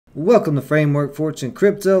Welcome to Framework Fortune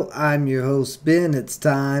Crypto. I'm your host Ben. It's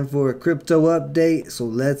time for a crypto update, so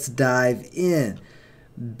let's dive in.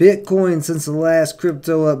 Bitcoin, since the last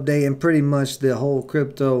crypto update and pretty much the whole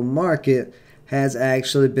crypto market, has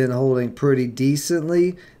actually been holding pretty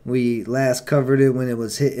decently. We last covered it when it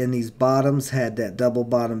was hitting these bottoms, had that double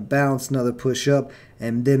bottom bounce, another push up,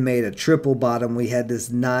 and then made a triple bottom. We had this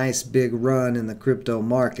nice big run in the crypto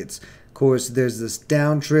markets. Of course, there's this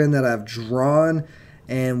downtrend that I've drawn,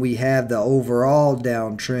 and we have the overall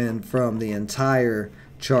downtrend from the entire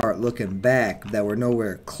chart looking back that we're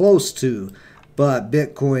nowhere close to. But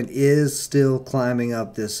Bitcoin is still climbing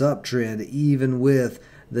up this uptrend, even with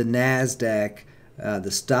the NASDAQ,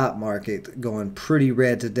 the stock market, going pretty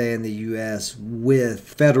red today in the US, with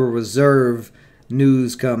Federal Reserve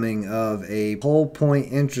news coming of a whole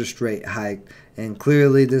point interest rate hike. And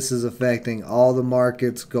clearly this is affecting all the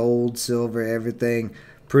markets, gold, silver, everything,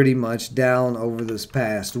 pretty much down over this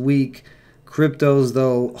past week. Cryptos,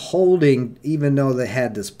 though, holding, even though they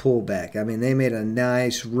had this pullback. I mean, they made a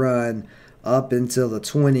nice run up until the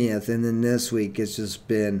 20th, and then this week it's just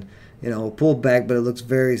been, a pullback, but it looks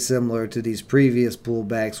very similar to these previous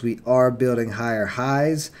pullbacks. We are building higher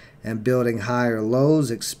highs and building higher lows,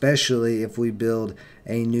 especially if we build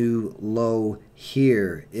a new low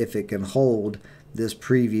here, if it can hold this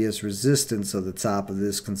previous resistance of the top of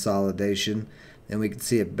this consolidation. And we can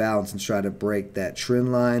see it bounce and try to break that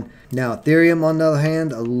trend line. Now, Ethereum, on the other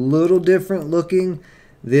hand, a little different looking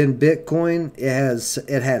than Bitcoin.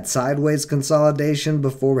 It had sideways consolidation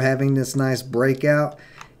before having this nice breakout.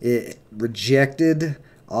 It rejected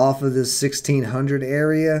off of this 1600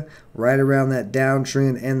 area, right around that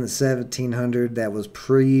downtrend, and the 1700 that was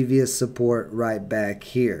previous support right back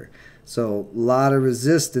here. So a lot of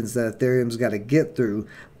resistance that Ethereum's got to get through,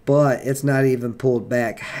 but it's not even pulled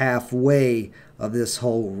back halfway of this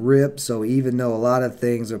whole rip. So even though a lot of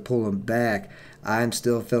things are pulling back, I'm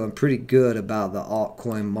still feeling pretty good about the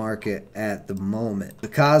altcoin market at the moment. The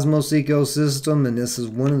Cosmos ecosystem, and this is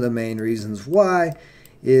one of the main reasons why,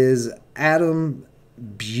 is Atom.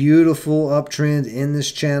 Beautiful uptrend in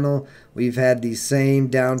this channel. We've had these same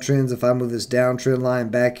downtrends. If I move this downtrend line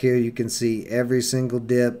back here, you can see every single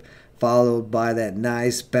dip followed by that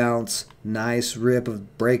nice bounce, nice rip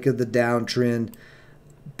of break of the downtrend,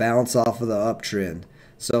 bounce off of the uptrend.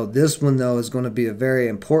 So this one, though, is going to be a very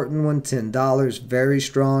important one. $10, very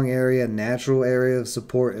strong area, natural area of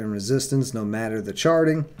support and resistance no matter the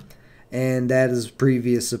charting. And that is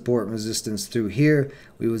previous support and resistance through here.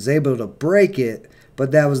 We was able to break it,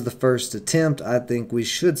 but that was the first attempt. I think we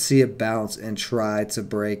should see it bounce and try to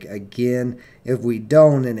break again. If we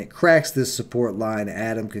don't and it cracks this support line,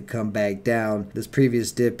 Atom could come back down this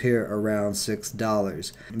previous dip here around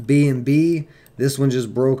 $6. BNB, this one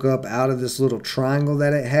just broke up out of this little triangle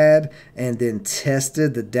that it had and then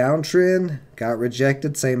tested the downtrend, got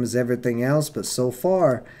rejected, same as everything else, but so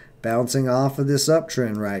far bouncing off of this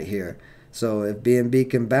uptrend right here. So if BNB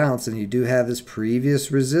can bounce, and you do have this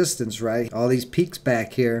previous resistance, right? All these peaks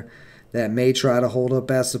back here that may try to hold up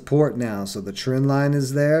as support now. So the trend line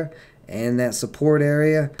is there and that support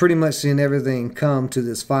area. Pretty much seeing everything come to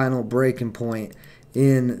this final breaking point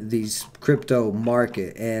in the crypto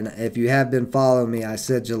market. And if you have been following me, I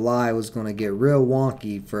said July was going to get real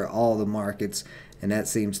wonky for all the markets, and that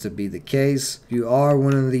seems to be the case. If you are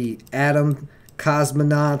one of the Atom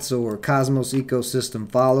cosmonauts or Cosmos ecosystem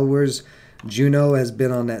followers, Juno has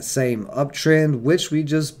been on that same uptrend, which we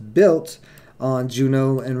just built on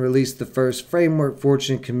Juno and released the first Framework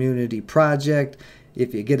Fortune community project.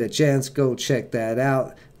 If you get a chance, go check that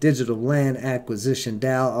out. Digital land acquisition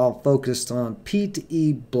DAO, all focused on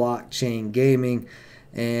P2E Blockchain Gaming,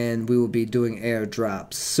 and we will be doing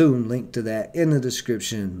airdrops soon. Link to that in the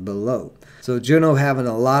description below. So Juno having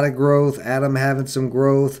a lot of growth, Atom having some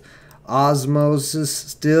growth. Osmosis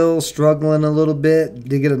still struggling a little bit.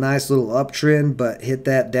 Did get a nice little uptrend, but hit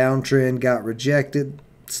that downtrend, got rejected.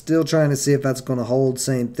 Still trying to see if that's going to hold.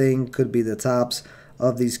 Same thing, could be the tops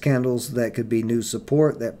of these candles. That could be new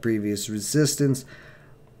support, that previous resistance,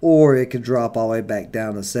 or it could drop all the way back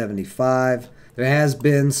down to 75. There has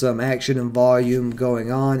been some action and volume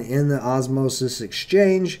going on in the Osmosis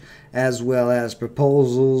exchange, as well as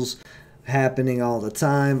proposals happening all the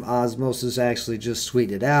time. Osmosis actually just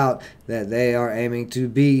tweeted out that they are aiming to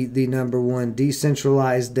be the #1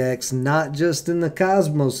 decentralized DEX, not just in the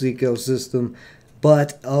Cosmos ecosystem,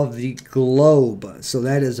 but of the globe. So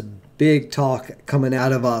that is a big talk coming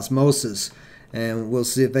out of Osmosis, and we'll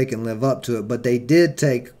see if they can live up to it. But they did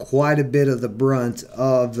take quite a bit of the brunt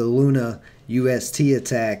of the Luna UST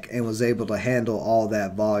attack and was able to handle all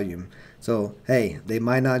that volume. So, hey, they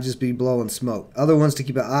might not just be blowing smoke. Other ones to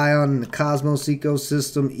keep an eye on in the Cosmos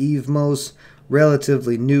ecosystem, Evmos,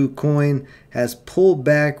 relatively new coin, has pulled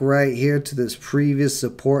back right here to this previous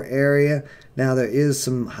support area. Now, there is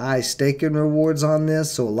some high staking rewards on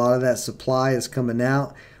this, so a lot of that supply is coming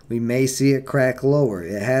out. We may see it crack lower.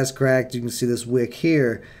 It has cracked. You can see this wick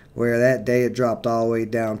here, where that day it dropped all the way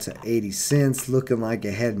down to 80 cents, looking like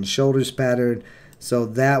a head and shoulders pattern. So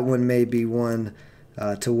that one may be one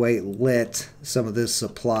to wait, let some of this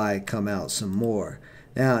supply come out some more.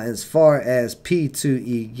 Now, as far as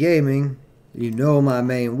P2E Gaming, you know my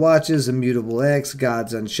main watches, Immutable X,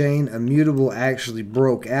 Gods Unchained. Immutable actually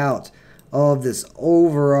broke out of this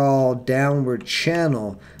overall downward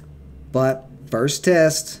channel, but first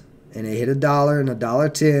test, and it hit $1 and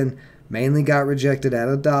 $1.10, mainly got rejected at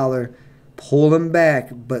 $1, pulled them back,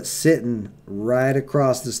 but sitting right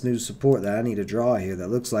across this new support that I need to draw here that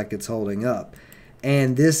looks like it's holding up.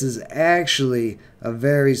 And this is actually a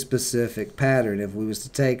very specific pattern. If we was to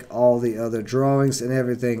take all the other drawings and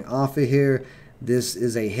everything off of here, this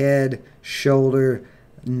is a head, shoulder,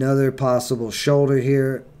 another possible shoulder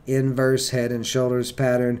here, inverse head and shoulders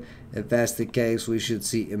pattern. If that's the case, we should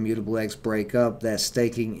see Immutable X break up. That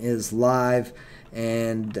staking is live,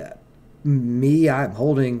 and I'm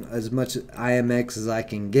holding as much IMX as I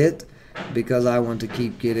can get because I want to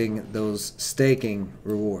keep getting those staking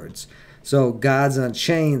rewards. So Gods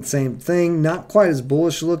Unchained, same thing, not quite as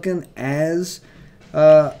bullish looking as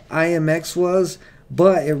IMX was,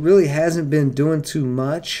 but it really hasn't been doing too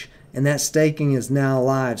much, and that staking is now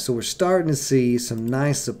live. So we're starting to see some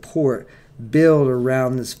nice support build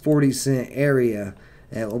around this 40 cent area,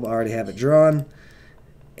 and we'll already have it drawn.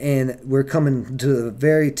 And we're coming to the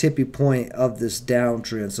very tippy point of this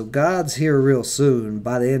downtrend. So God's here real soon,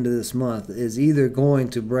 by the end of this month, is either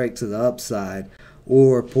going to break to the upside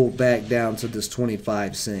or pull back down to this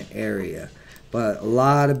 25 cent area. But a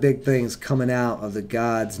lot of big things coming out of the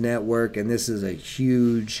Gods network, and this is a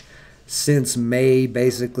huge, since May,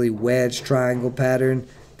 basically wedge triangle pattern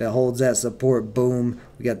that holds that support. Boom,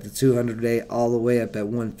 we got the 200-day all the way up at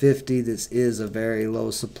 150. This is a very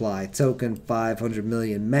low supply token, 500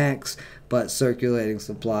 million max, but circulating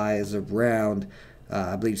supply is around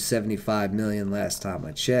I believe 75 million last time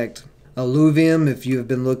I checked. Illuvium, if you've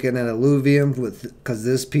been looking at Illuvium, because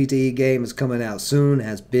this P2E game is coming out soon,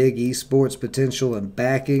 has big esports potential and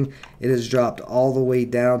backing, it has dropped all the way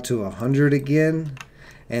down to 100 again.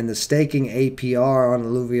 And the staking APR on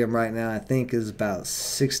Illuvium right now, I think, is about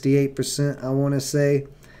 68%, I want to say.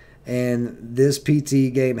 And this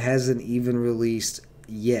PTE game hasn't even released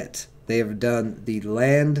yet. They have done the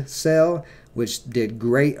land sale, which did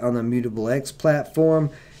great on the Immutable X platform.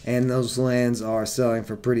 And those lands are selling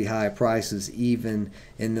for pretty high prices, even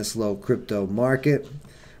in this low crypto market.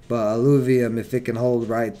 But Illuvium, if it can hold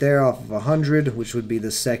right there off of 100, which would be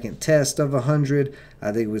the second test of 100,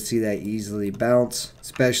 I think we'd see that easily bounce,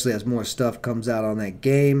 especially as more stuff comes out on that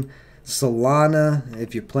game. Solana,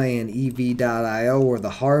 if you're playing EV.io or the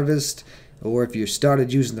Harvest, or if you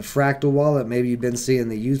started using the Fractal wallet, maybe you've been seeing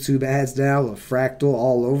the YouTube ads now with Fractal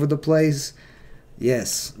all over the place.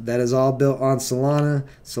 Yes, that is all built on Solana.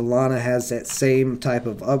 Solana has that same type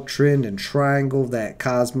of uptrend and triangle that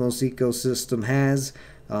Cosmos ecosystem has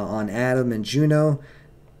on Atom and Juno.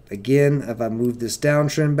 Again, if I move this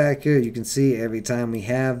downtrend back here, you can see every time we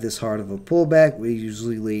have this hard of a pullback, we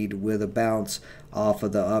usually lead with a bounce off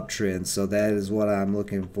of the uptrend. So that is what I'm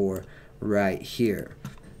looking for right here.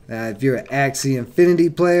 Now, if you're an Axie Infinity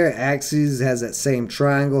player, Axies has that same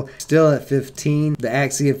triangle, still at 15. The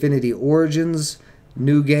Axie Infinity Origins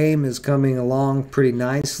new game is coming along pretty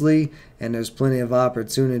nicely, and there's plenty of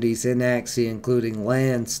opportunities in Axie, including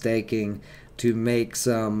land staking, to make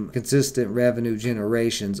some consistent revenue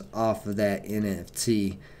generations off of that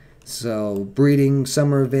NFT. So, breeding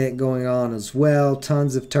summer event going on as well.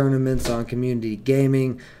 Tons of tournaments on community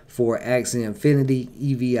gaming for Axie Infinity,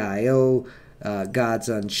 EVIO, Gods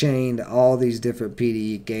Unchained, all these different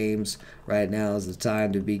PDE games. Right now is the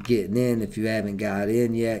time to be getting in. If you haven't got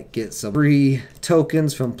in yet, get some free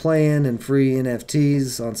tokens from playing and free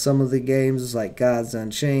NFTs on some of the games like Gods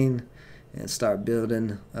Unchained, and start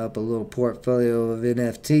building up a little portfolio of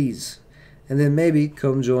NFTs. And then maybe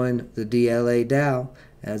come join the DLA DAO,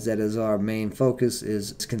 as that is our main focus,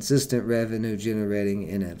 is consistent revenue generating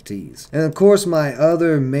NFTs. And of course, my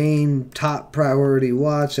other main top priority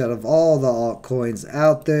watch out of all the altcoins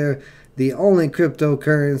out there, the only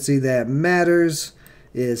cryptocurrency that matters,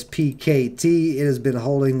 is PKT. It has been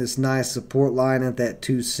holding this nice support line at that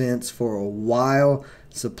 2 cents for a while.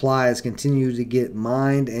 Supply has continued to get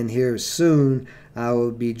mined, and here soon I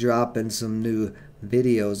will be dropping some new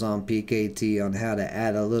videos on PKT on how to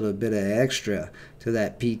add a little bit of extra to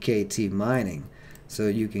that PKT mining, so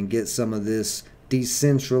you can get some of this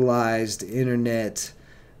decentralized internet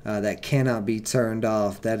that cannot be turned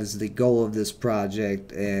off. That is the goal of this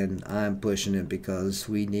project, and I'm pushing it because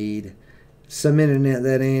we need some internet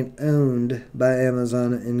that ain't owned by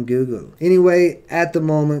Amazon and Google. Anyway, at the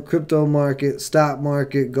moment, crypto market, stock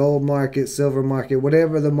market, gold market, silver market,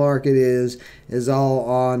 whatever the market is all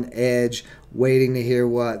on edge, waiting to hear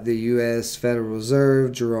what the U.S. Federal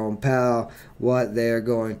Reserve, Jerome Powell, what they're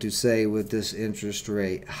going to say with this interest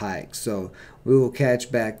rate hike. So we will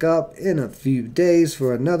catch back up in a few days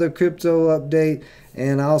for another crypto update.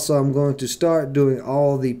 And also I'm going to start doing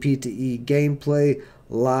all the P2E gameplay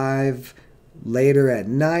live later at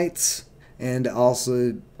nights, and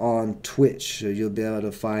also on Twitch, so you'll be able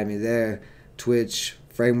to find me there. Twitch,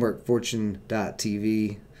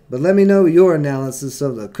 frameworkfortune.tv. But let me know your analysis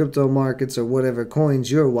of the crypto markets or whatever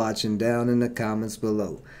coins you're watching down in the comments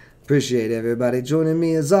below. Appreciate everybody joining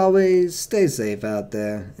me as always. Stay safe out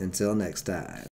there. Until next time.